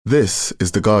This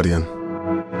is The Guardian.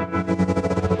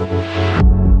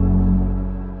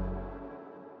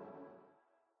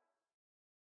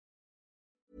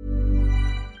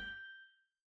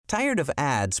 Tired of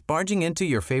ads barging into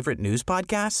your favorite news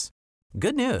podcasts?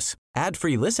 Good news.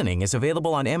 Ad-free listening is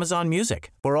available on Amazon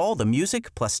Music for all the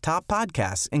music plus top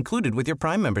podcasts included with your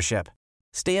Prime membership.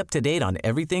 Stay up to date on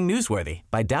everything newsworthy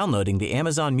by downloading the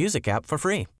Amazon Music app for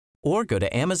free or go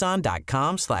to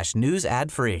amazon.com/news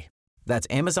ad free. That's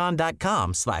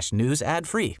amazon.com/news ad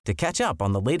free to catch up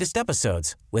on the latest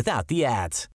episodes without the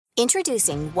ads.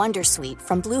 Introducing Wondersuite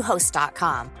from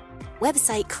Bluehost.com.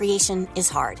 Website creation is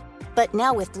hard, but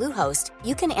now with Bluehost,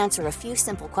 you can answer a few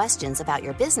simple questions about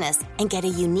your business and get a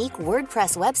unique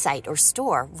WordPress website or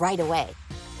store right away.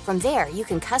 From there, you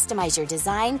can customize your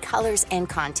design, colors, and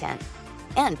content.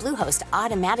 And Bluehost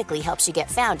automatically helps you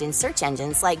get found in search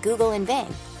engines like Google and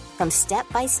Bing. From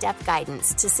step-by-step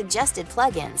guidance to suggested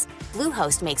plugins,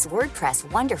 Bluehost makes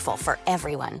WordPress wonderful for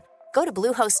everyone. Go to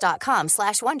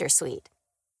bluehost.com/wondersuite.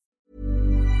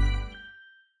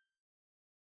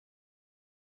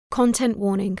 Content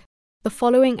warning. The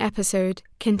following episode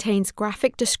contains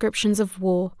graphic descriptions of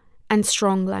war and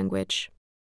strong language.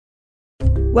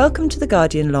 Welcome to The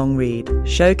Guardian Long Read,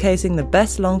 showcasing the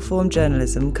best long-form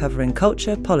journalism covering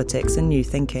culture, politics and new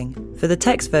thinking. For the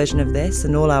text version of this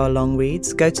and all our long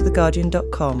reads, go to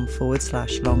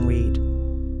theguardian.com/long read.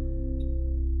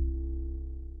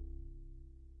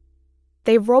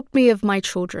 They robbed me of my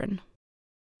children.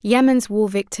 Yemen's war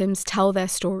victims tell their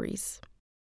stories.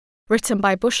 Written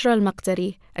by Bushra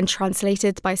al-Maqdari and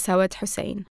translated by Sawad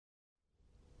Hussein.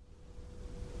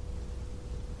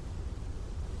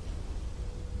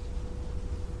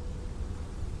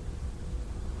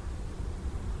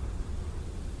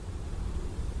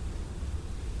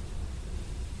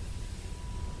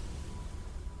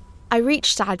 I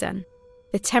reached Aden,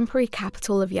 the temporary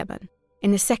capital of Yemen,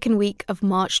 in the second week of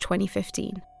March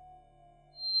 2015.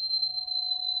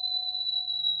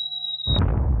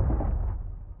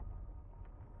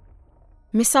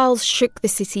 Missiles shook the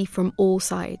city from all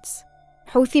sides.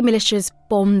 Houthi militias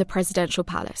bombed the presidential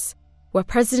palace, where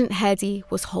President Hadi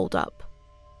was holed up.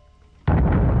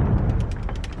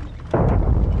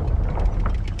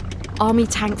 Army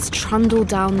tanks trundled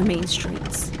down the main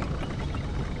streets.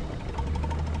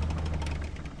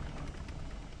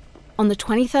 On the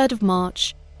 23rd of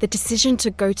March, the decision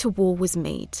to go to war was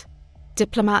made.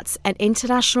 Diplomats and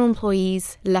international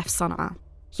employees left Sana'a,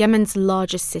 Yemen's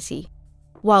largest city,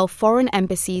 while foreign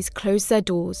embassies closed their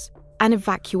doors and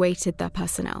evacuated their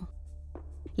personnel.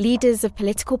 Leaders of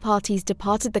political parties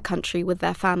departed the country with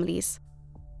their families.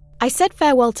 I said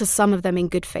farewell to some of them in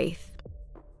good faith.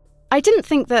 I didn't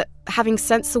think that, having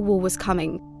sensed the war was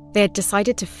coming, they had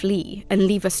decided to flee and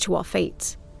leave us to our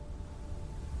fate.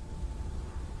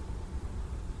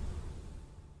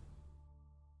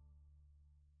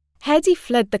 Hadi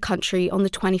fled the country on the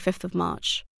 25th of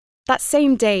March. That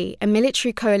same day, a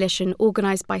military coalition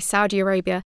organised by Saudi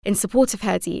Arabia in support of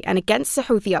Hadi and against the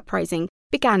Houthi uprising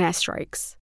began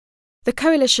airstrikes. The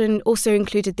coalition also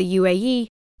included the UAE,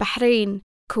 Bahrain,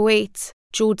 Kuwait,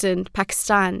 Jordan,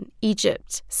 Pakistan,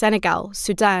 Egypt, Senegal,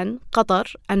 Sudan,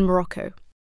 Qatar, and Morocco.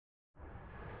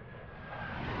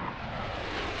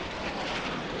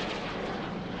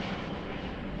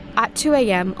 At 2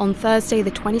 a.m. on Thursday, the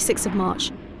 26th of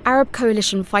March, Arab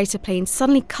coalition fighter planes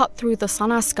suddenly cut through the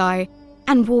Sana'a sky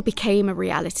and war became a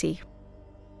reality.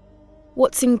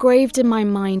 What's engraved in my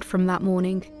mind from that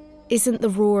morning isn't the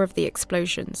roar of the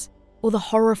explosions or the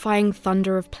horrifying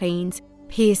thunder of planes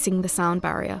piercing the sound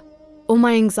barrier, or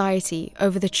my anxiety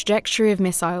over the trajectory of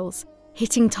missiles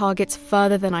hitting targets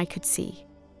further than I could see,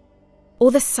 or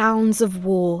the sounds of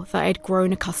war that I'd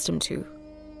grown accustomed to.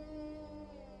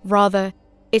 Rather,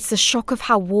 it's the shock of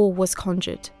how war was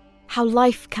conjured, how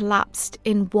life collapsed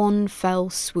in one fell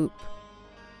swoop.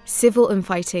 Civil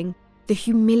infighting, the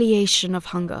humiliation of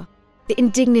hunger, the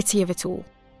indignity of it all.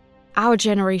 Our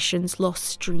generation's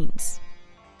lost dreams.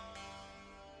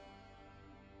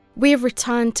 We have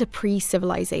returned to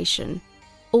pre-civilization.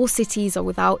 All cities are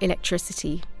without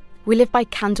electricity. We live by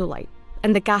candlelight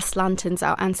and the gas lanterns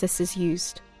our ancestors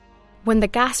used. When the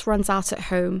gas runs out at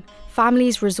home,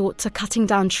 families resort to cutting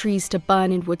down trees to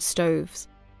burn in wood stoves.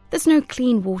 There's no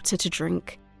clean water to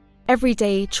drink. Every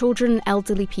day, children and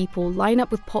elderly people line up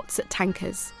with pots at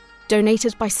tankers,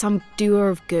 donated by some doer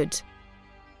of good.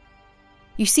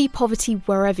 You see poverty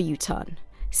wherever you turn.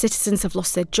 Citizens have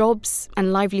lost their jobs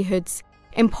and livelihoods,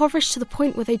 impoverished to the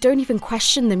point where they don't even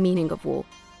question the meaning of war.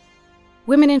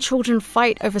 Women and children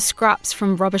fight over scraps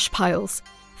from rubbish piles.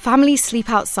 Families sleep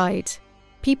outside.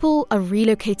 People are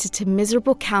relocated to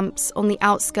miserable camps on the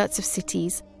outskirts of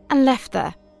cities and left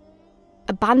there,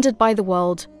 abandoned by the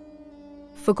world,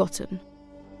 forgotten.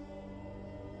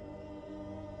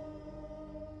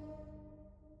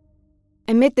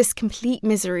 Amid this complete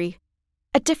misery,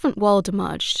 a different world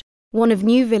emerged, one of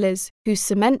new villas whose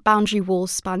cement boundary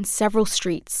walls span several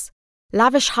streets,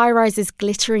 lavish high-rises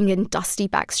glittering in dusty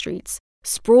back streets,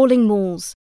 sprawling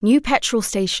malls, new petrol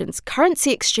stations,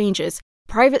 currency exchanges,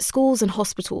 private schools and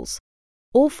hospitals,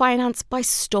 all financed by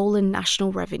stolen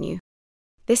national revenue.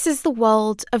 This is the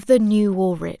world of the new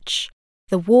war rich,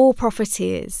 the war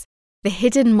profiteers, the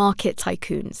hidden market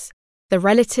tycoons, the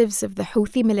relatives of the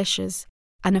Houthi militias,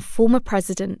 and of former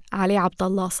President Ali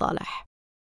Abdullah Saleh.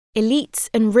 Elites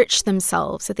enrich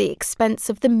themselves at the expense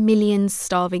of the millions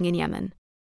starving in Yemen.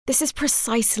 This is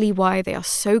precisely why they are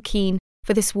so keen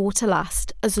for this war to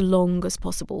last as long as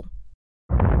possible.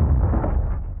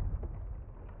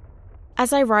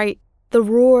 As I write, the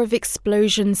roar of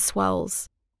explosions swells.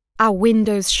 Our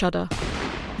windows shudder.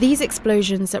 These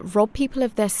explosions that rob people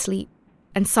of their sleep,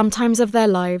 and sometimes of their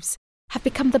lives, have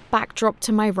become the backdrop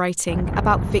to my writing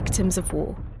about victims of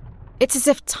war. It's as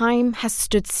if time has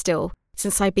stood still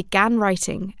since I began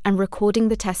writing and recording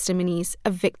the testimonies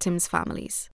of victims'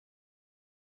 families.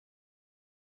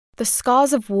 The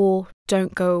scars of war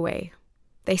don't go away.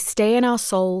 They stay in our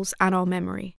souls and our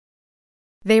memory.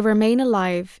 They remain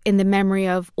alive in the memory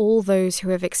of all those who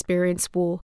have experienced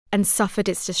war and suffered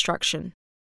its destruction.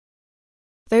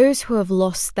 Those who have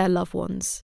lost their loved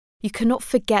ones. You cannot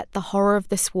forget the horror of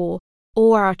this war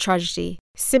or our tragedy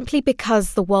simply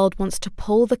because the world wants to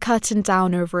pull the curtain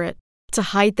down over it to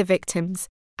hide the victims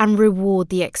and reward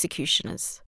the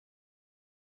executioners.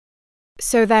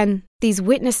 So then, these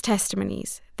witness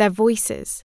testimonies, their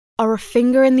voices, are a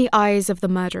finger in the eyes of the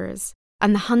murderers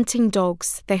and the hunting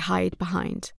dogs they hide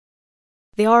behind.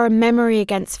 They are a memory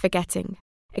against forgetting,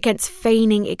 against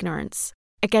feigning ignorance,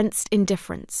 against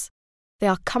indifference. They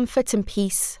are comfort and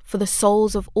peace for the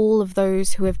souls of all of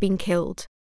those who have been killed,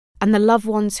 and the loved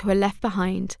ones who are left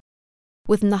behind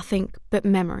with nothing but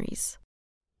memories.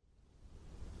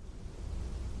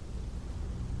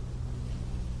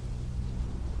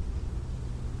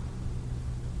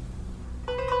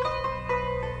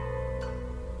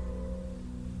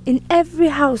 In every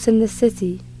house in the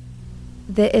city,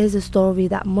 there is a story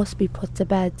that must be put to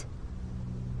bed.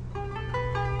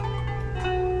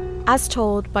 As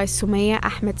told by Sumaya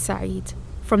Ahmed Saeed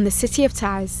from the city of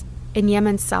Taiz in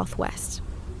Yemen's southwest.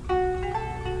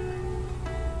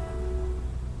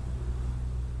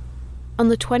 On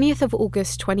the 20th of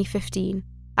August 2015,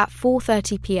 at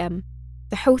 4:30 p.m,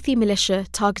 the Houthi militia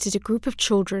targeted a group of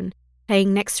children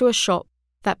playing next to a shop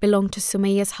that belonged to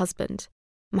Sumaya's husband,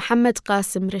 Mohammed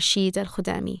Qasim Rashid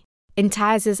al-Khudami, in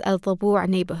Taiz's al-Dhabour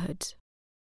neighbourhood.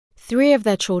 3 of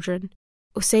their children,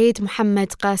 Usaid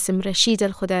Mohammed Qasim Rashid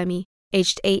al-Khudami,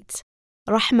 aged 8,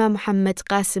 Rahma Mohammed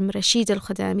Qasim Rashid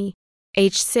al-Khudami,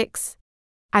 aged 6,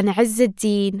 and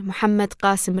Izzuddin Mohammed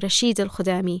Qasim Rashid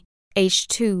al-Khudami,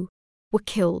 aged 2, were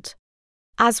killed,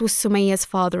 as was Sumaya's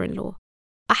father-in-law,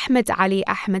 Ahmed Ali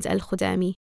Ahmed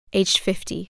al-Khudami, aged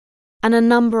 50, and a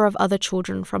number of other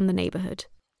children from the neighbourhood.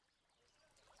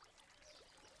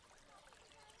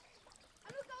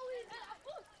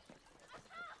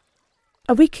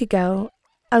 A week ago,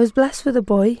 I was blessed with a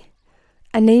boy.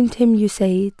 I named him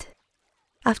Usaid,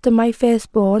 after my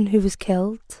firstborn who was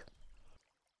killed.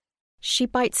 She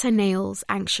bites her nails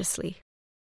anxiously.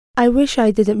 I wish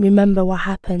I didn't remember what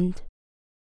happened.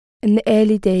 In the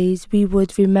early days, we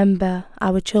would remember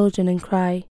our children and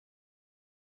cry.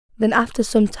 Then after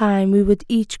some time, we would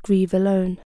each grieve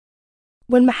alone.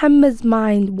 When Muhammad's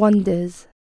mind wanders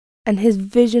and his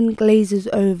vision glazes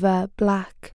over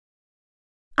black,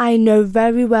 I know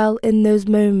very well in those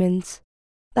moments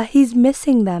that he's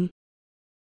missing them.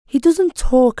 He doesn't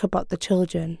talk about the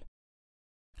children.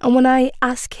 And when I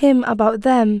ask him about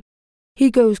them,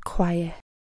 he goes quiet.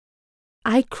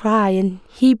 I cry and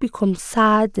he becomes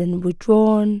sad and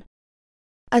withdrawn.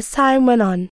 As time went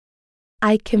on,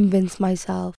 I convinced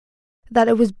myself that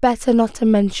it was better not to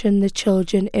mention the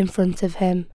children in front of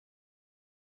him.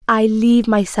 I leave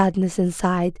my sadness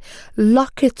inside,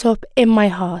 lock it up in my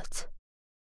heart.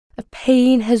 A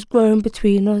pain has grown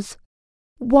between us,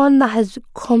 one that has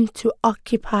come to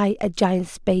occupy a giant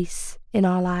space in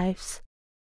our lives.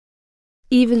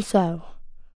 Even so,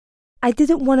 I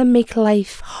didn't want to make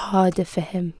life harder for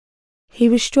him. He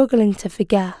was struggling to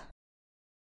forget.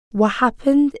 What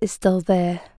happened is still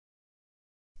there.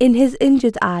 In his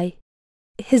injured eye,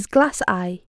 his glass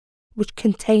eye, which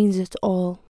contains it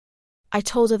all. I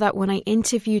told her that when I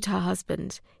interviewed her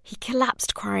husband, he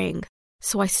collapsed crying,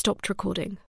 so I stopped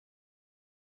recording.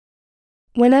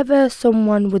 Whenever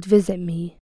someone would visit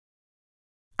me,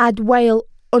 I'd wail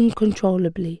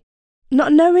uncontrollably,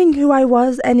 not knowing who I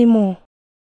was anymore.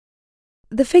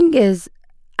 The thing is,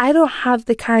 I don't have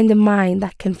the kind of mind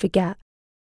that can forget.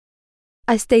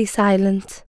 I stay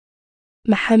silent.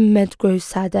 Muhammad grows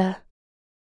sadder.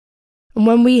 And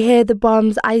when we hear the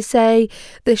bombs, I say,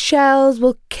 the shells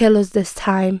will kill us this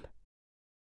time.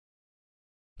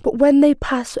 But when they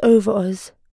pass over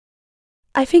us,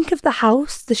 I think of the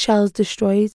house the shells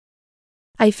destroyed.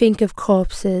 I think of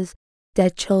corpses,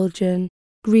 dead children,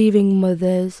 grieving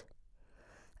mothers.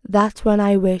 That's when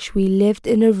I wish we lived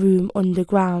in a room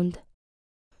underground,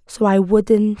 so I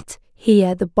wouldn't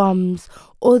hear the bombs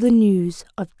or the news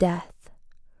of death.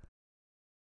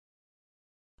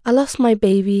 I lost my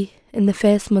baby in the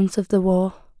first months of the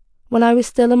war. When I was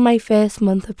still in my first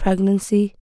month of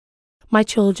pregnancy, my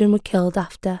children were killed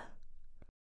after.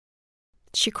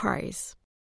 She cries.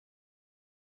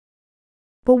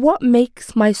 But what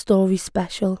makes my story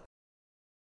special?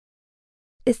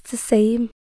 It's the same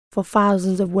for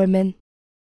thousands of women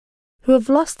who have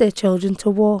lost their children to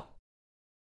war.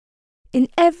 In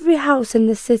every house in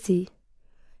the city,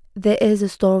 there is a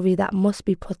story that must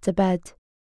be put to bed,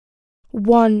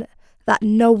 one that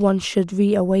no one should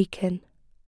reawaken.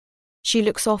 She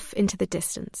looks off into the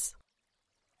distance.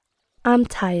 I'm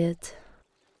tired.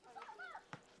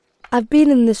 I've been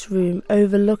in this room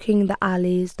overlooking the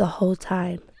alleys the whole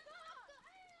time.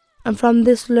 And from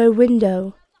this low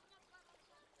window,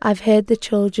 I've heard the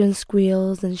children's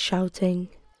squeals and shouting,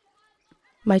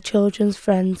 my children's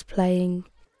friends playing,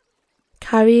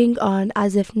 carrying on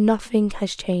as if nothing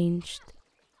has changed.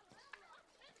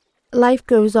 Life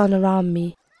goes on around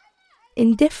me,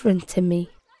 indifferent to me.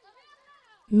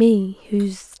 Me,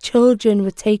 whose children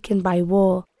were taken by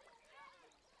war,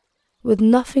 with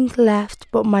nothing left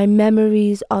but my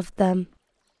memories of them.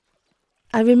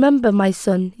 I remember my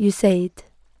son, Usaid,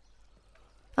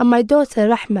 and my daughter,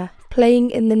 Rahma, playing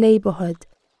in the neighbourhood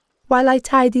while I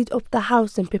tidied up the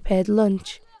house and prepared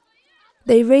lunch.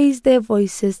 They raised their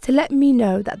voices to let me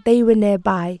know that they were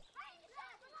nearby.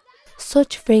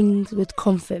 Such things would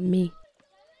comfort me.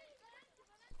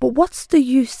 But what's the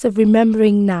use of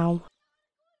remembering now,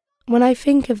 when I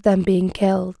think of them being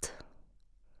killed?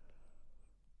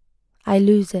 I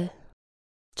lose it.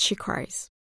 She cries.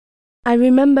 I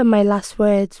remember my last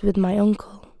words with my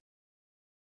uncle.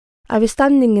 I was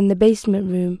standing in the basement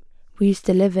room we used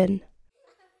to live in,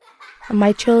 and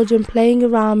my children playing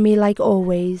around me like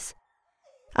always.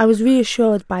 I was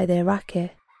reassured by their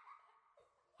racket.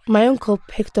 My uncle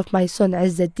picked up my son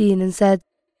Izzeddin and said,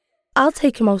 I'll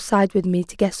take him outside with me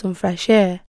to get some fresh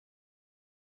air.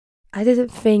 I didn't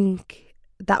think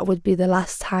that would be the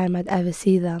last time I'd ever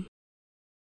see them.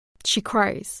 She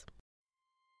cries.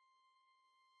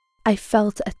 I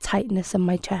felt a tightness in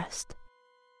my chest.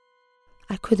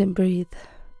 I couldn't breathe,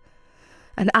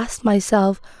 and asked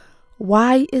myself,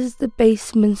 why is the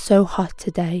basement so hot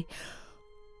today?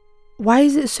 Why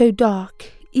is it so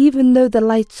dark, even though the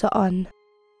lights are on?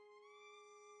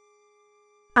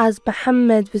 As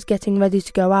Muhammad was getting ready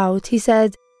to go out, he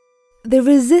said, the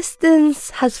resistance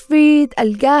has freed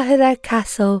Al-Qahira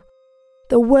castle.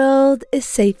 The world is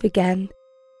safe again.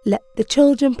 Let the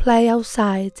children play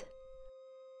outside.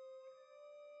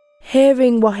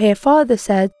 Hearing what her father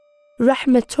said,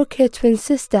 Rahma took her twin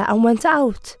sister and went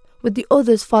out, with the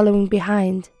others following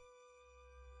behind.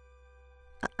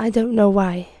 I don't know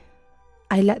why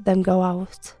I let them go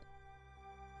out.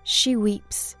 She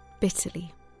weeps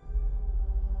bitterly.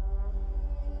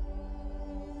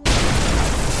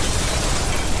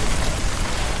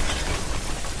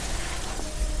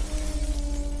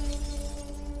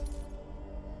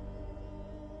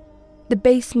 The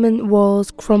basement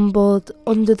walls crumbled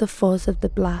under the force of the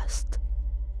blast.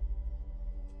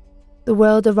 The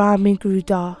world around me grew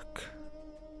dark.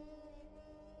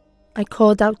 I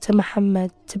called out to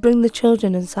Muhammad to bring the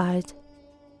children inside,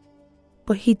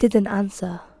 but he didn't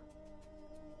answer.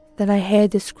 Then I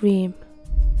heard a scream,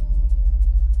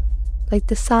 like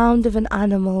the sound of an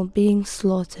animal being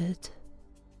slaughtered.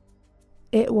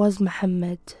 It was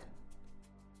Muhammad.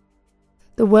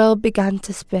 The world began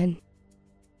to spin.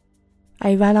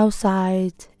 I ran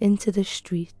outside into the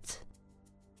street.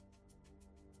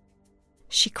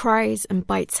 She cries and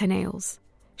bites her nails.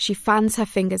 She fans her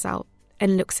fingers out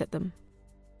and looks at them.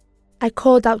 I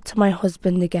called out to my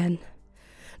husband again,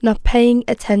 not paying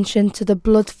attention to the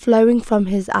blood flowing from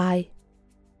his eye.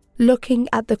 Looking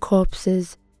at the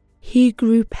corpses, he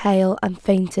grew pale and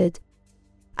fainted.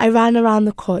 I ran around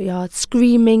the courtyard,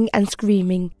 screaming and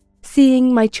screaming,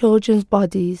 seeing my children's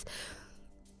bodies.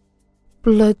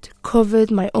 Blood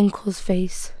covered my uncle's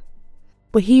face,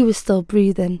 but he was still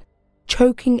breathing,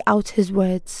 choking out his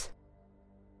words.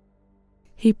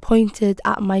 He pointed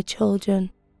at my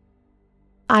children.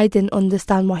 I didn't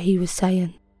understand what he was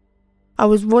saying. I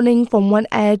was running from one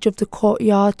edge of the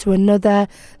courtyard to another,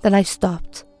 then I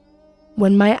stopped.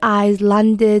 When my eyes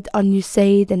landed on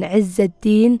Usaid and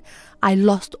Izzeddin, I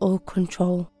lost all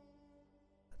control.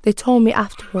 They told me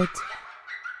afterwards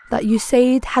that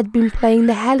Usaid had been playing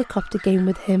the helicopter game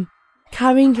with him,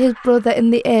 carrying his brother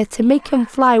in the air to make him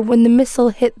fly when the missile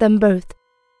hit them both.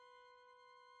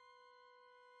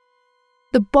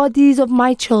 The bodies of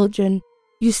my children,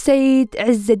 Usaid,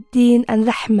 Izzeddin and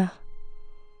Rahma,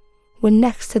 were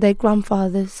next to their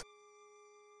grandfathers.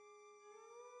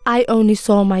 I only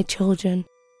saw my children.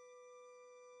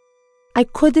 I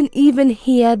couldn't even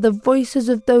hear the voices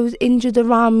of those injured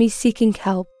around me seeking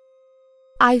help.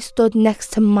 I stood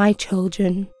next to my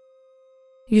children.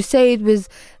 Usaid was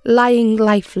lying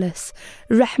lifeless.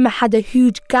 Rahma had a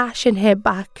huge gash in her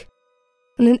back.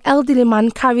 And an elderly man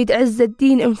carried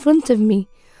Izzeddin in front of me.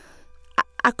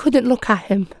 I couldn't look at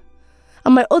him.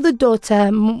 And my other daughter,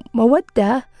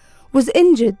 Mawadda, was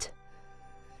injured.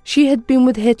 She had been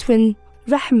with her twin,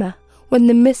 Rahma, when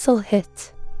the missile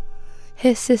hit.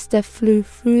 Her sister flew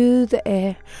through the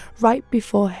air right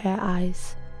before her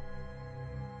eyes.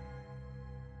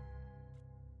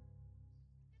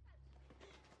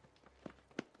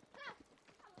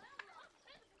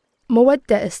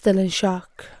 Mawadda is still in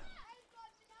shock.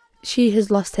 She has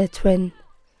lost her twin,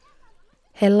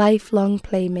 her lifelong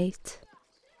playmate.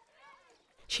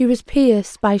 She was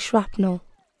pierced by shrapnel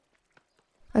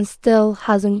and still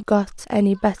hasn't got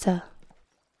any better.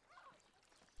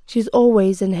 She's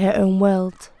always in her own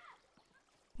world.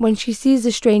 When she sees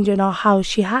a stranger in our house,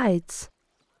 she hides.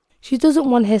 She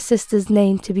doesn't want her sister's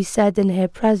name to be said in her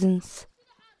presence.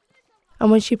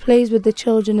 And when she plays with the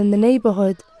children in the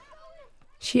neighbourhood,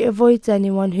 she avoids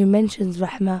anyone who mentions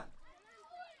Rahma.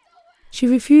 She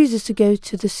refuses to go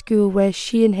to the school where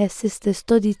she and her sister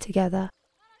studied together.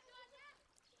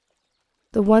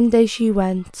 The one day she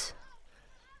went,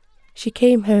 she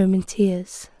came home in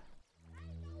tears.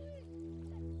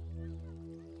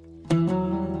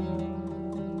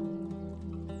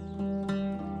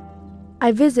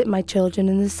 I visit my children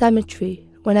in the cemetery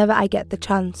whenever I get the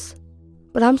chance,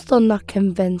 but I'm still not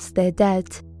convinced they're dead.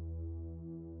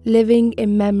 Living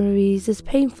in memories is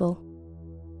painful,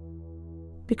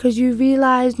 because you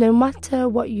realise no matter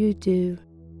what you do,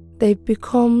 they've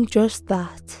become just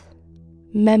that,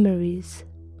 memories,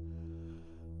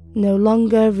 no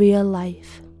longer real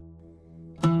life.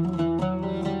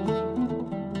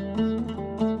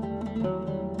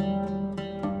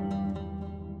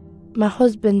 My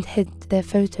husband hid their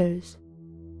photos.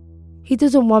 He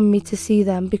doesn't want me to see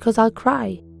them because I'll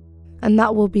cry, and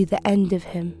that will be the end of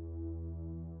him.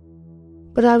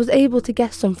 But I was able to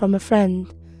get some from a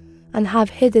friend and have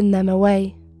hidden them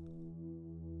away.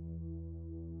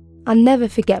 I'll never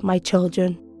forget my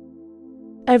children.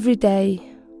 Every day,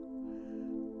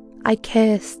 I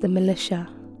curse the militia.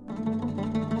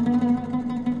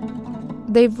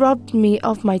 They've robbed me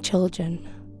of my children,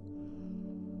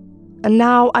 and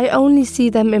now I only see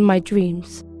them in my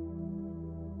dreams.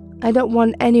 I don't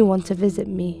want anyone to visit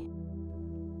me.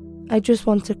 I just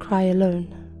want to cry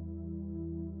alone.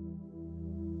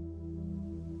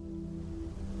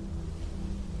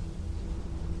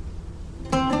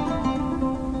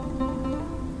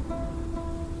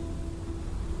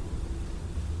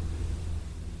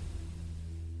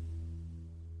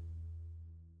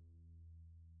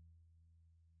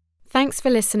 Thanks for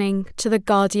listening to The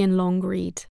Guardian Long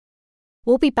Read.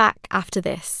 We'll be back after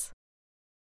this.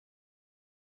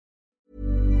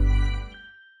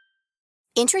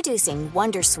 Introducing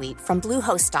Wondersuite from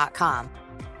Bluehost.com.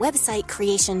 Website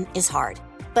creation is hard,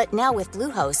 but now with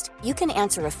Bluehost, you can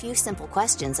answer a few simple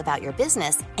questions about your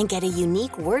business and get a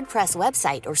unique WordPress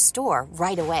website or store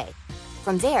right away.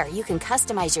 From there, you can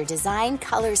customize your design,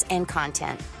 colors, and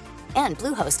content. And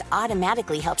Bluehost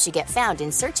automatically helps you get found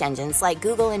in search engines like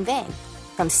Google and Bing.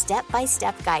 From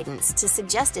step-by-step guidance to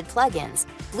suggested plugins,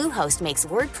 Bluehost makes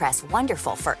WordPress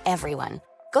wonderful for everyone.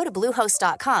 Go to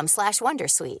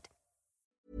bluehost.com/wondersuite.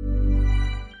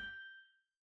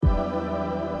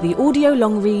 The audio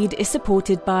long read is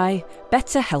supported by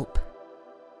BetterHelp.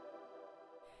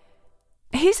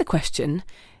 Here's a question.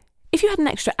 If you had an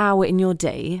extra hour in your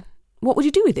day, what would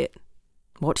you do with it?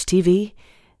 Watch TV?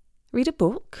 Read a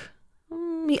book?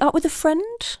 Meet up with a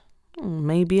friend?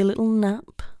 Maybe a little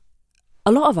nap?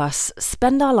 A lot of us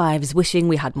spend our lives wishing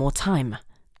we had more time.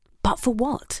 But for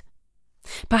what?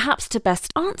 Perhaps to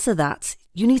best answer that,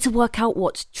 you need to work out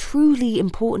what's truly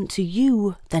important to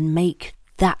you, then make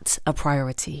that a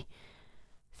priority.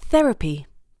 Therapy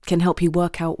can help you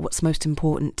work out what's most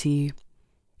important to you.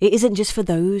 It isn't just for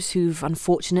those who've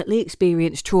unfortunately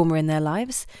experienced trauma in their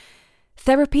lives.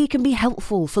 Therapy can be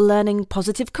helpful for learning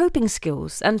positive coping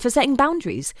skills and for setting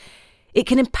boundaries. It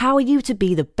can empower you to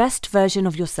be the best version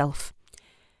of yourself.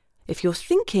 If you're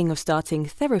thinking of starting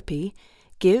therapy,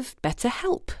 give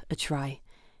BetterHelp a try.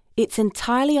 It's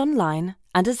entirely online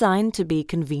and designed to be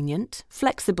convenient,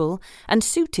 flexible, and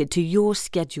suited to your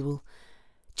schedule.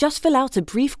 Just fill out a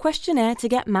brief questionnaire to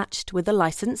get matched with a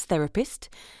licensed therapist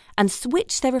and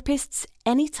switch therapists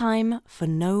anytime for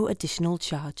no additional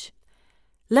charge.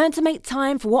 Learn to make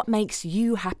time for what makes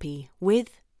you happy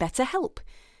with BetterHelp.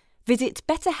 Visit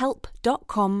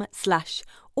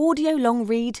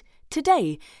betterhelp.com/audiolongread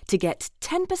today to get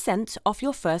 10% off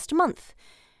your first month.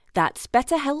 That's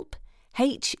BetterHelp,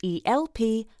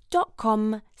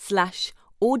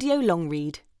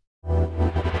 HELP.com/audiolongread.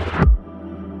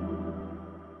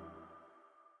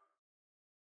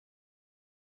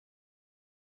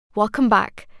 Welcome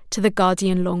back to The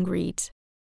Guardian Long Read.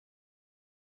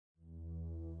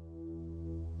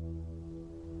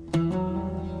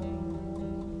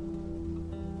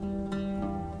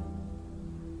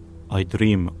 I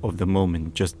dream of the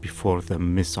moment just before the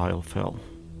missile fell.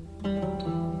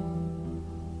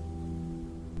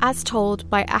 As told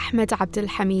by Ahmed Abdul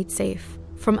Hamid Saif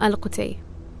from Al-Qutay,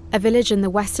 a village in the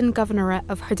western governorate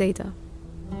of Hodeidah.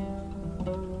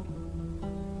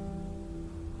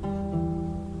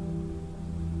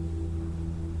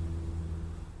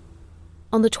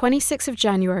 On the 26th of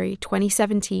January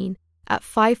 2017, at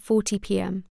 5:40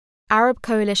 p.m, Arab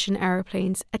coalition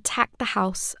aeroplanes attacked the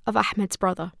house of Ahmed's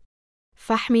brother,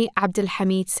 Fahmi Abdul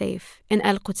Hamid Saif, in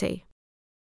Al-Qutay.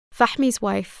 Fahmi's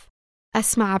wife,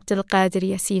 Asma Abdul Qadir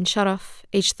Yassin Sharaf,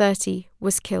 aged 30,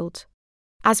 was killed,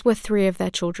 as were 3 of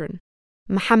their children,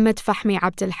 Muhammad Fahmi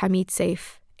Abdul Hamid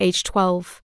Saif, aged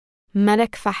 12,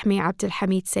 Malak Fahmi Abdul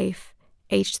Hamid Saif,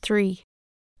 aged 3,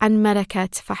 and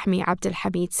Malakat Fahmi Abdul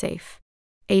Hamid Saif,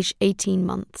 aged 18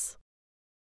 months.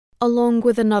 Along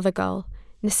with another girl,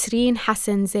 Nasreen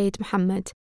Hassan Zaid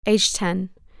Muhammad, aged 10,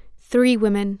 3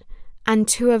 women, and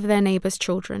 2 of their neighbours'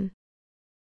 children.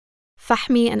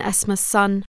 Fahmi and Asma's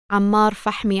son, Ammar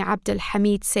Fahmi Abdul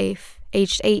Hamid Saif,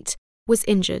 aged 8, was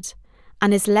injured,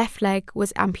 and his left leg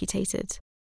was amputated.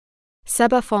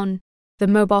 Sebafon, the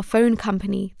mobile phone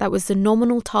company that was the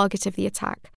nominal target of the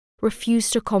attack,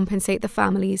 refused to compensate the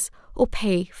families or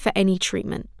pay for any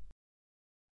treatment.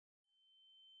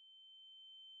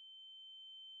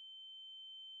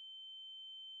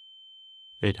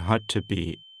 It had to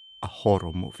be a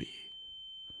horror movie.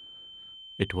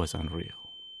 It was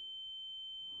unreal.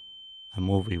 A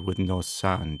movie with no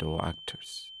sound or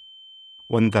actors.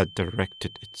 One that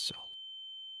directed itself.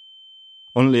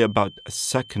 Only about a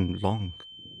second long,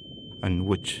 and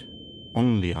which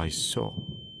only I saw.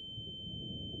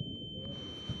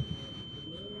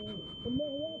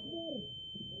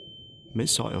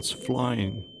 Missiles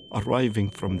flying,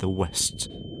 arriving from the west,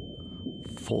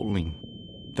 falling,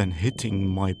 then hitting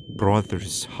my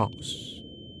brother's house.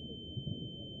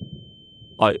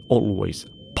 I always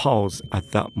pause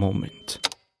at that moment,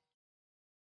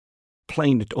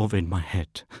 playing it over in my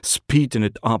head, speeding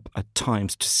it up at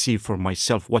times to see for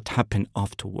myself what happened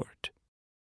afterward.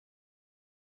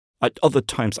 At other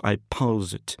times I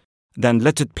pause it, then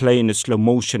let it play in slow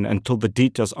motion until the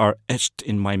details are etched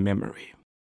in my memory.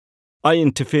 I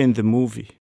interfere in the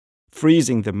movie,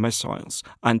 freezing the missiles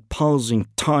and pausing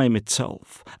time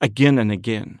itself again and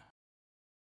again.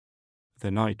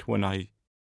 The night when I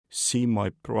see my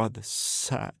brother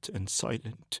sad and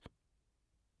silent,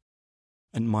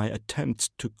 and my attempts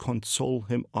to console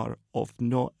him are of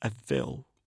no avail.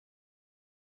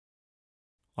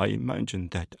 I imagine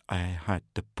that I had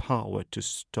the power to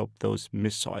stop those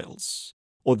missiles,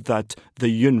 or that the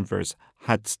universe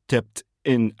had stepped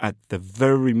in at the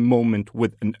very moment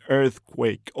with an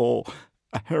earthquake or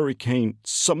a hurricane,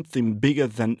 something bigger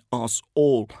than us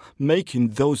all, making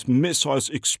those missiles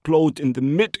explode in the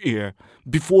mid-air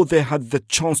before they had the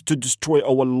chance to destroy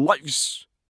our lives.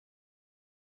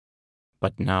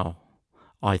 But now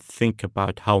I think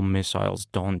about how missiles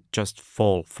don't just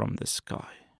fall from the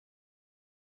sky.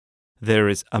 There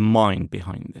is a mind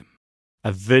behind them,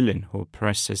 a villain who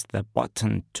presses the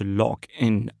button to lock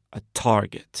in a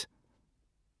target.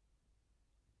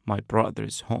 My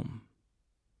brother's home,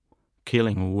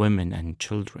 killing women and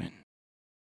children.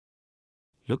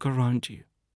 Look around you.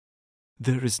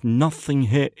 There is nothing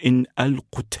here in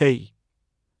Al-Qutay.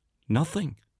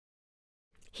 Nothing.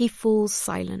 He falls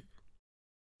silent.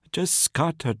 Just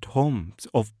scattered homes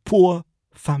of poor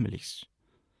families.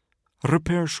 A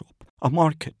repair shop, a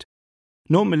market.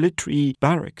 No military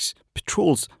barracks,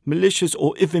 patrols, militias,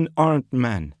 or even armed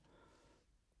men.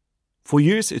 For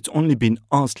years, it's only been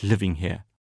us living here.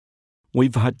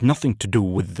 We've had nothing to do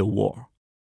with the war.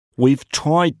 We've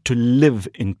tried to live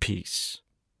in peace.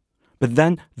 But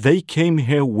then they came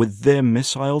here with their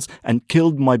missiles and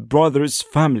killed my brother's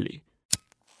family.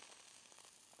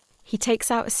 He takes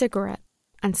out a cigarette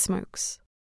and smokes.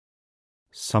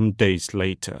 Some days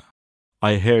later,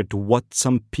 I heard what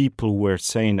some people were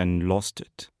saying and lost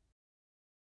it.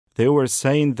 They were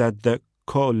saying that the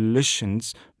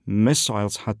coalition's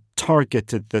missiles had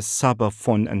targeted the Sabah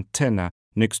phone antenna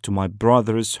next to my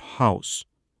brother's house.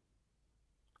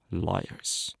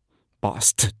 Liars.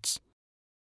 Bastards.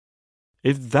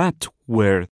 If that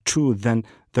were true, then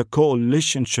the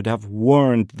coalition should have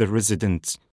warned the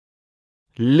residents.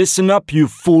 Listen up, you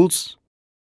fools!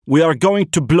 We are going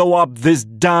to blow up this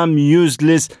damn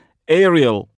useless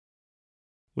aerial.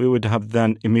 We would have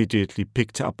then immediately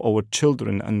picked up our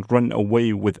children and run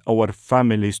away with our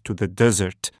families to the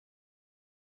desert.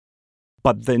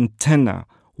 But the antenna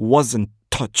wasn't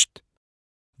touched.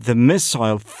 The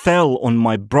missile fell on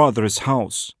my brother's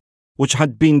house, which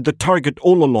had been the target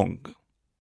all along.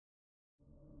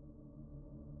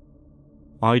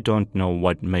 I don't know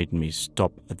what made me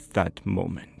stop at that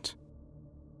moment.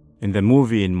 In the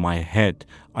movie in my head,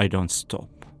 I don't stop.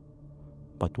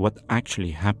 But what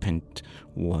actually happened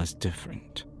was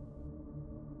different.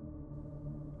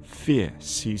 Fear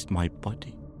seized my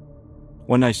body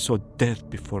when I saw death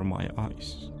before my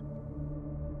eyes.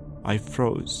 I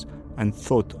froze and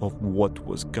thought of what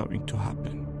was going to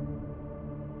happen.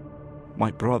 My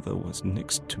brother was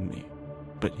next to me,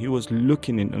 but he was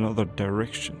looking in another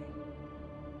direction.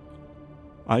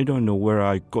 I don't know where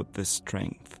I got the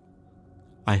strength.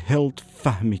 I held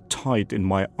Fahmi tight in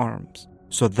my arms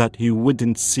so that he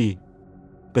wouldn't see.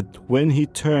 But when he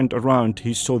turned around,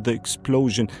 he saw the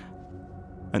explosion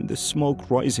and the smoke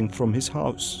rising from his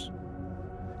house.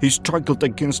 He struggled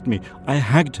against me. I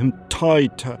hugged him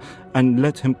tighter and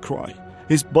let him cry.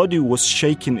 His body was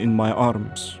shaking in my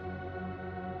arms.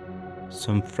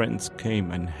 Some friends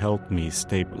came and helped me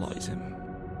stabilize him.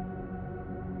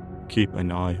 Keep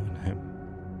an eye on him,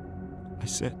 I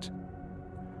said.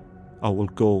 I will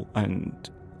go and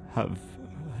have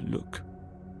a look.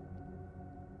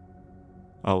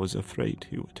 I was afraid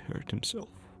he would hurt himself.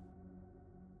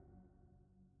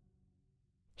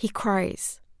 He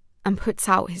cries and puts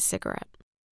out his cigarette.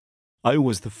 I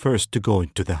was the first to go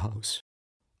into the house,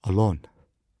 alone.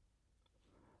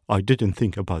 I didn't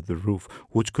think about the roof,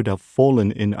 which could have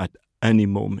fallen in at any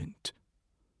moment.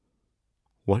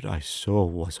 What I saw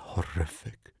was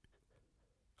horrific.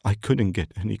 I couldn't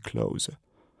get any closer.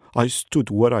 I stood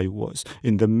where I was,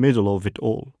 in the middle of it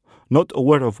all, not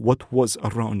aware of what was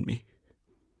around me.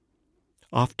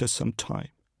 After some time,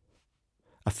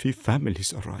 a few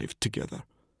families arrived together,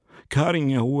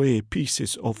 carrying away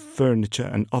pieces of furniture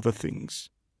and other things.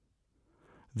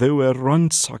 They were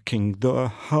ransacking the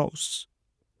house.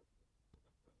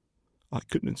 I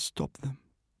couldn't stop them.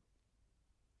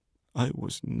 I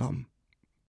was numb.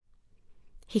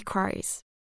 He cries.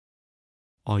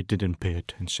 I didn't pay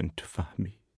attention to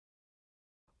Fahmi.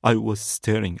 I was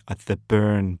staring at the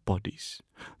burned bodies,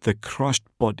 the crushed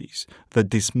bodies, the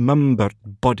dismembered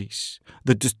bodies,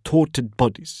 the distorted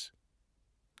bodies,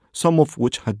 some of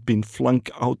which had been flung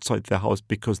outside the house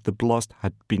because the blast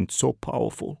had been so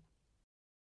powerful.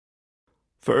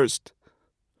 First,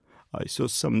 I saw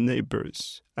some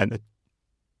neighbors and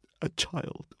a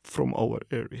child from our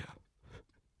area.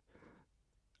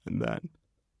 And then,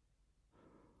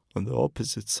 on the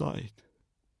opposite side,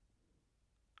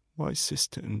 my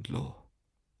sister-in-law,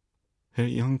 her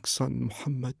young son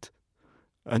Muhammad,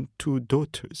 and two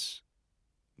daughters,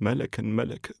 Malak and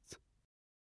Malakat.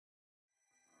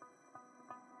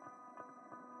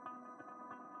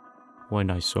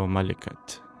 When I saw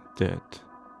Malakat dead,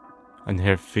 and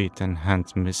her feet and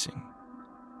hands missing,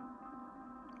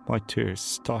 my tears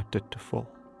started to fall.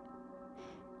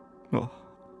 Oh,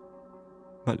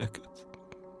 Malakat,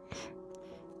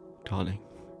 darling,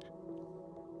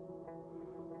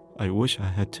 I wish I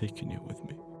had taken you with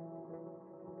me.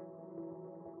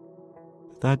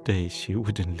 That day she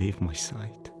wouldn't leave my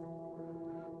side.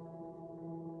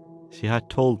 She had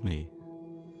told me,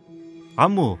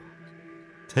 Ammu,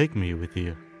 take me with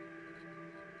you.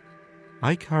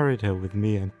 I carried her with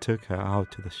me and took her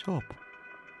out to the shop,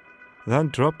 then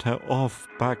dropped her off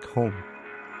back home.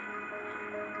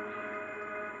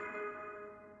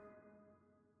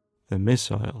 The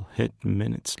missile hit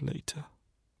minutes later.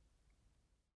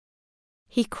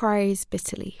 He cries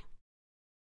bitterly.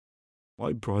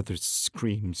 My brother's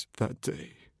screams that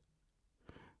day.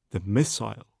 The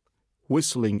missile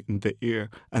whistling in the air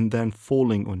and then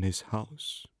falling on his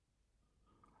house.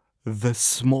 The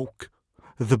smoke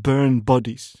the burned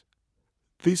bodies.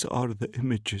 These are the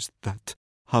images that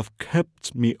have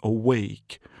kept me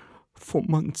awake for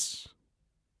months.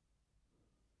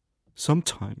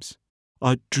 Sometimes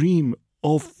I dream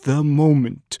of the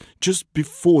moment just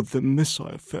before the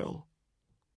missile fell.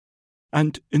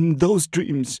 And in those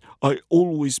dreams, I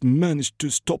always manage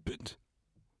to stop it.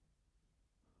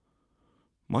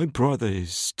 My brother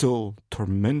is still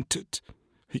tormented.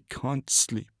 He can't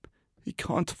sleep. He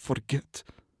can't forget.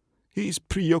 He is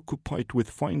preoccupied with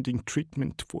finding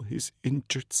treatment for his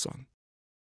injured son.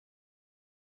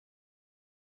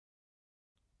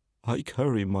 I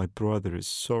carry my brother's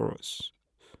sorrows.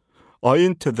 I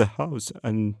enter the house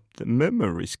and the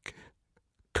memories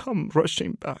come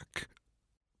rushing back.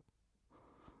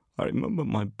 I remember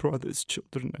my brother's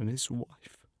children and his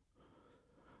wife,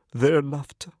 their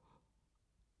laughter,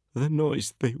 the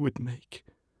noise they would make,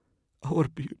 our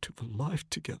beautiful life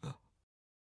together.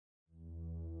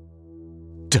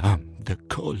 Damn the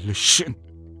coalition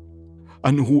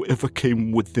and whoever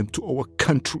came with them to our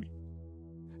country.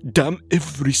 Damn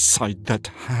every side that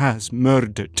has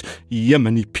murdered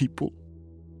Yemeni people.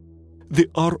 They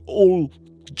are all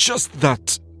just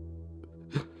that.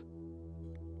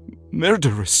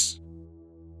 Murderous.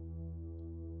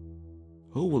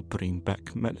 Who will bring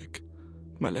back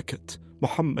Malakat,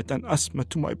 Muhammad and Asma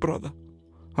to my brother?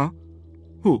 Huh?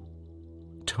 Who?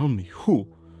 Tell me, who?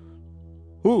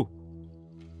 Who?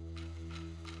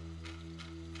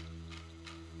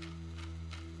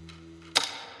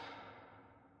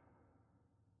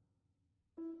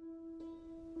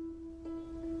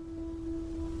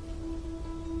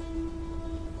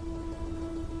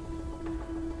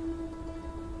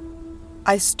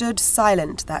 I stood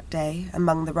silent that day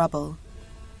among the rubble,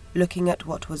 looking at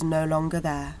what was no longer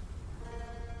there.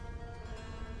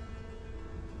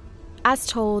 As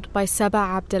told by Saba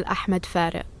Abdel Ahmed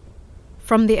Farid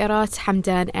from the Irat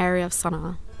Hamdan area of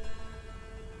Sana'a.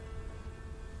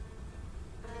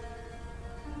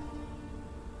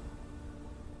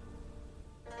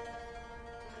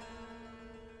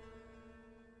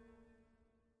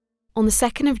 On the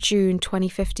 2nd of June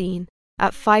 2015,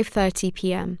 at 5:30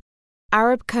 p.m,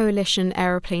 Arab coalition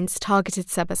aeroplanes targeted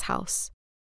Saba's house.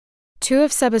 2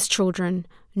 of Saba's children,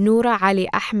 Noura Ali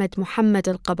Ahmed Muhammad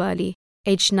al-Qabali,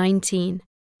 aged 19,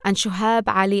 and Shuhab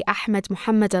Ali Ahmed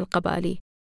Muhammad al-Qabali,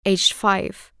 aged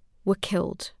 5, were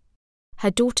killed.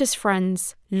 Her daughter's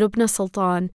friends, Lubna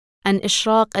Sultan and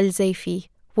Ishraq al-Zayfi,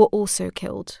 were also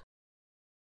killed.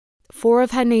 4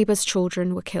 of her neighbours'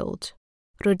 children were killed: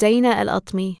 Rudaina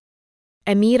al-Atmi,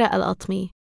 Amira al-Atmi,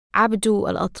 Abdu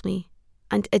al-Atmi,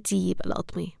 and Adib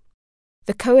al-Atmi.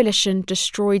 The coalition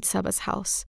destroyed Saba's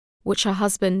house, which her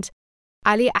husband,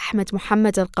 Ali Ahmed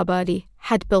Muhammad al-Qabali,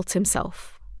 had built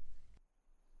himself.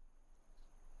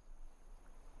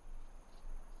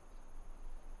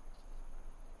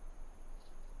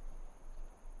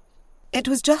 It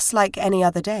was just like any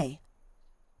other day,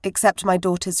 except my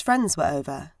daughter's friends were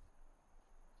over.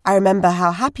 I remember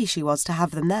how happy she was to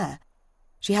have them there.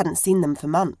 She hadn't seen them for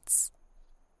months.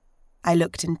 I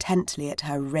looked intently at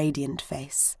her radiant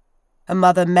face, a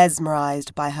mother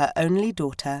mesmerised by her only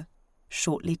daughter,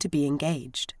 shortly to be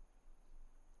engaged.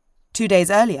 2 days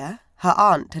earlier, her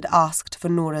aunt had asked for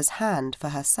Noura's hand for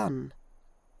her son.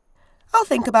 "I'll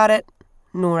think about it,"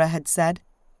 Noura had said.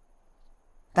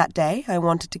 That day, I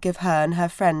wanted to give her and her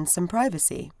friends some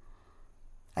privacy.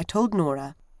 I told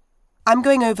Noura, "I'm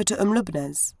going over to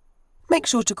Lubna's. Make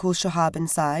sure to call Shahab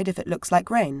inside if it looks like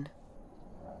rain."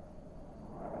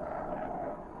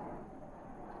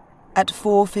 At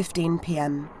 4:15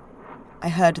 p.m, I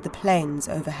heard the planes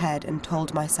overhead and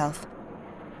told myself,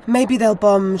 maybe they'll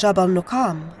bomb Jabal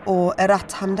Nuqam or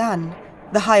Irat Hamdan,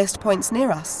 the highest points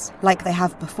near us, like they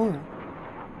have before.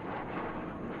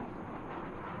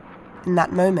 In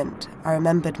that moment, I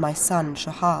remembered my son,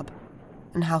 Shahab,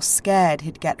 and how scared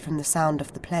he'd get from the sound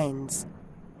of the planes.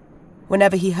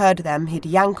 Whenever he heard them, he'd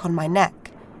yank on my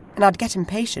neck, and I'd get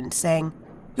impatient, saying,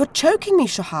 "You're choking me,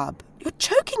 Shahab! You're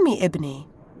choking me, Ibni!"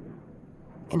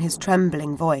 In his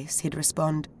trembling voice, he'd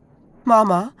respond,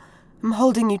 "Mama, I'm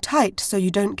holding you tight so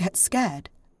you don't get scared."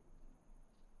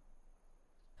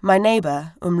 My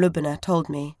neighbour, Lubna, told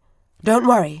me, "Don't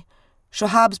worry,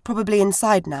 Shahab's probably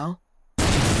inside now."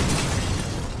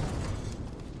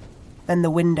 Then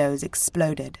the windows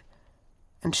exploded,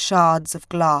 and shards of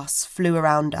glass flew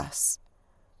around us.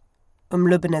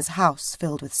 Lubna's house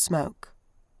filled with smoke.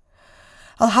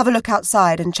 "I'll have a look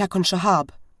outside and check on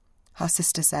Shahab," her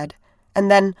sister said. And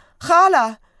then,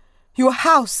 "Khala, your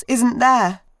house isn't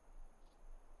there."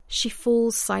 She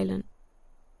falls silent.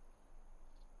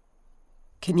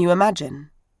 Can you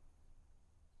imagine?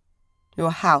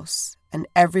 Your house and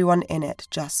everyone in it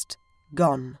just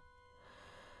gone,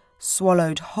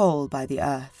 swallowed whole by the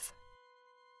earth.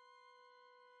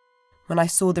 When I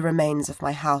saw the remains of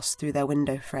my house through their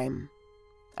window frame,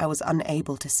 I was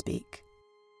unable to speak.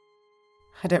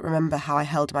 I don't remember how I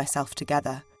held myself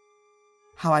together,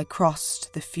 how I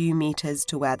crossed the few meters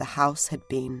to where the house had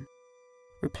been,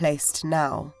 replaced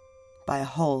now by a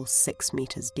hole 6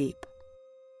 meters deep.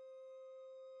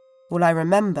 All I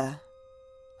remember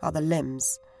are the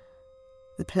limbs,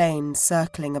 the plane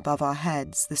circling above our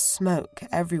heads, the smoke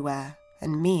everywhere,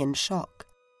 and me in shock,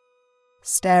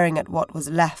 staring at what was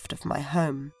left of my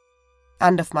home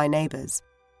and of my neighbours,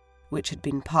 which had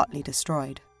been partly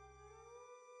destroyed.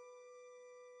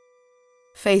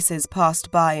 Faces passed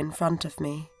by in front of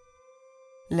me,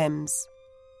 limbs,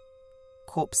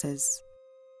 corpses.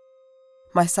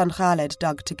 My son Khaled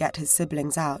dug to get his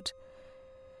siblings out.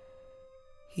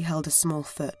 He held a small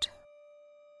foot,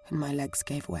 and my legs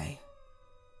gave way.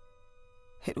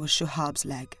 It was Shuhab's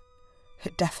leg.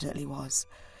 It definitely was.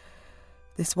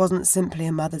 This wasn't simply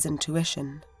a mother's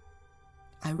intuition.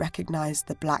 I recognised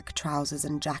the black trousers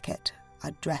and jacket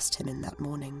I'd dressed him in that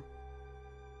morning.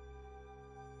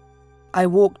 I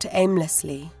walked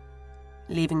aimlessly,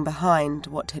 leaving behind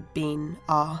what had been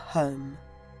our home.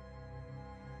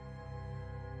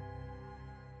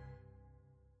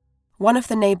 One of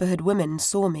the neighbourhood women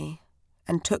saw me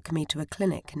and took me to a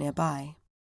clinic nearby.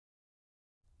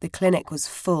 The clinic was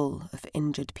full of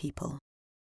injured people.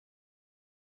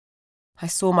 I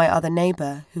saw my other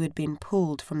neighbour who had been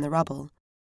pulled from the rubble.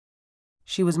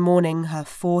 She was mourning her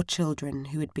 4 children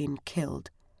who had been killed.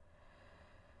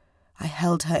 I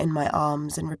held her in my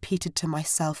arms and repeated to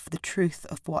myself the truth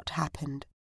of what happened.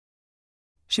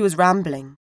 She was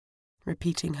rambling,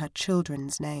 repeating her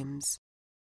children's names.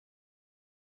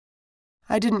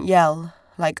 I didn't yell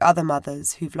like other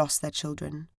mothers who've lost their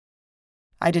children.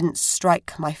 I didn't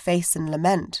strike my face in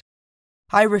lament.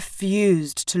 I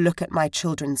refused to look at my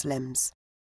children's limbs.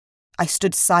 I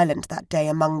stood silent that day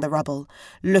among the rubble,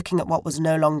 looking at what was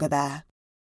no longer there.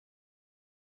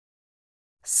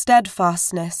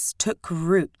 Steadfastness took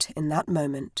root in that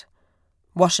moment,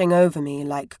 washing over me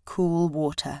like cool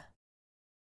water.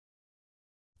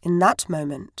 In that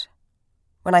moment,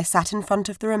 when I sat in front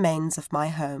of the remains of my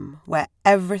home, where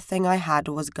everything I had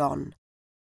was gone,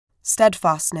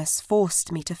 steadfastness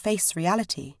forced me to face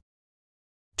reality,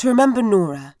 to remember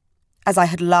Noura as I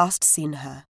had last seen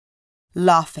her,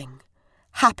 laughing,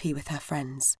 happy with her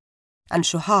friends, and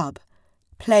Shuhab,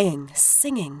 playing,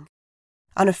 singing,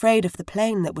 unafraid of the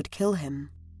plane that would kill him.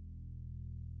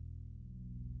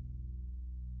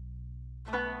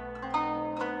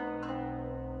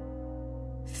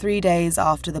 Three days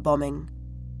after the bombing,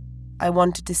 I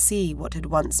wanted to see what had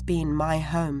once been my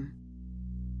home.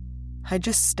 I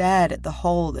just stared at the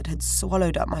hole that had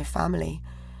swallowed up my family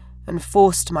and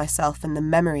forced myself in the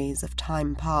memories of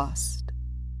time past,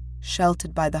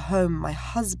 sheltered by the home my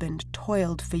husband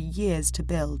toiled for years to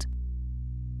build,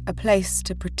 a place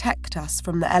to protect us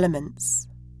from the elements,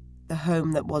 the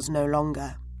home that was no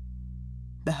longer,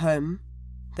 the home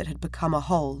that had become a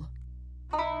hole.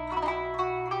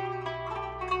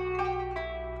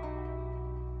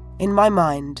 In my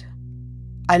mind,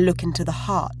 I look into the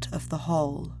heart of the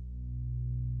hole.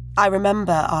 I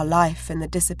remember our life in the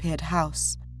disappeared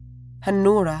house, and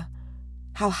Noura,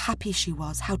 how happy she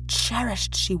was, how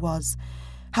cherished she was,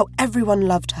 how everyone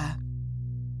loved her.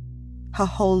 Her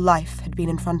whole life had been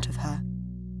in front of her.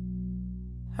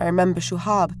 I remember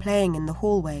Shuhab playing in the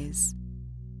hallways.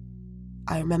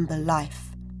 I remember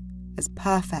life as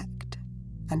perfect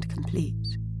and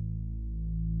complete.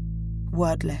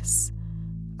 Wordless,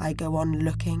 I go on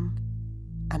looking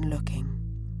and looking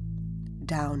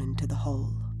down into the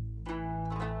hole.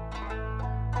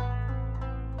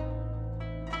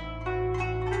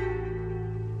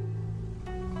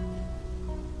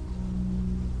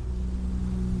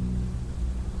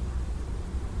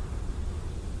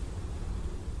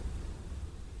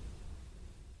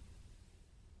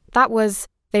 That was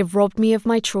They've Robbed Me of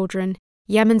My Children,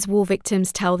 Yemen's War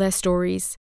Victims Tell Their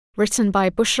Stories, written by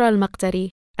Bushra al-Maqdari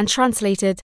and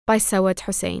translated by Sawad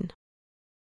Hussein.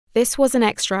 This was an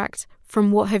extract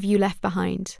from What Have You Left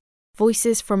Behind?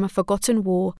 Voices from a Forgotten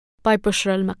War by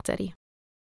Bushra al-Maqdari.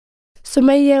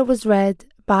 Sumaya was read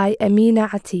by Amina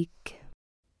Atiq.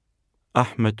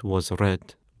 Ahmed was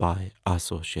read by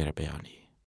Aso Shirbiani.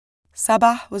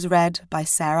 Sabah was read by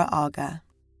Sarah Aga.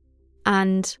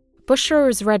 And Bushra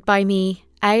was read by me,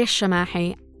 Aya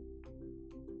Shamahi.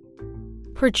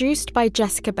 Produced by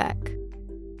Jessica Beck.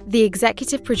 The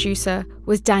executive producer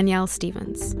was Danielle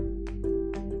Stevens.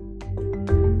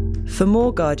 For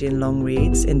more Guardian long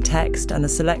reads in text and a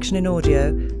selection in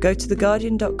audio, go to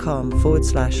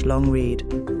theguardian.com/long read.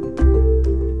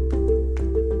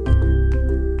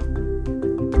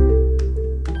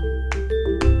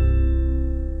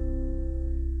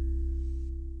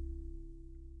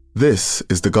 This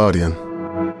is The Guardian.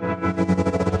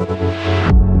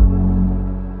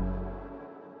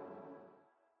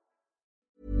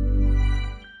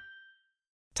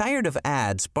 Tired of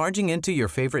ads barging into your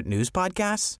favorite news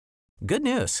podcasts? Good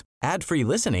news. Ad-free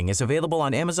listening is available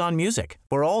on Amazon Music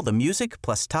for all the music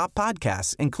plus top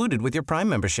podcasts included with your Prime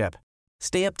membership.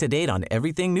 Stay up to date on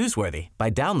everything newsworthy by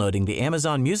downloading the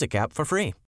Amazon Music app for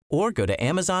free or go to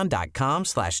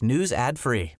amazon.com/news ad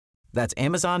free. That's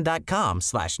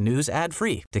amazon.com/news ad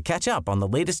free to catch up on the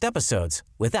latest episodes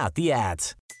without the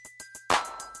ads.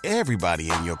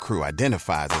 Everybody in your crew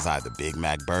identifies as either Big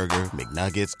Mac Burger,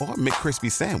 McNuggets, or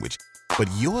McCrispy Sandwich. But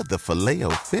you're the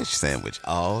Filet-O-Fish Sandwich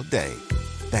all day.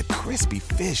 That crispy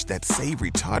fish, that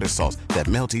savory tartar sauce, that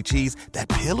melty cheese, that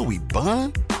pillowy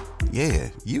bun. Yeah,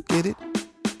 you get it.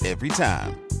 Every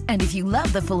time. And if you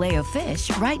love the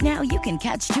Filet-O-Fish, right now you can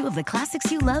catch two of the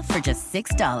classics you love for just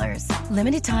 $6.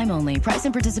 Limited time only. Price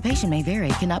and participation may vary.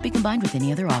 Cannot be combined with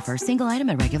any other offer. Single item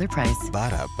at regular price.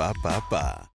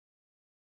 Ba-da-ba-ba-ba.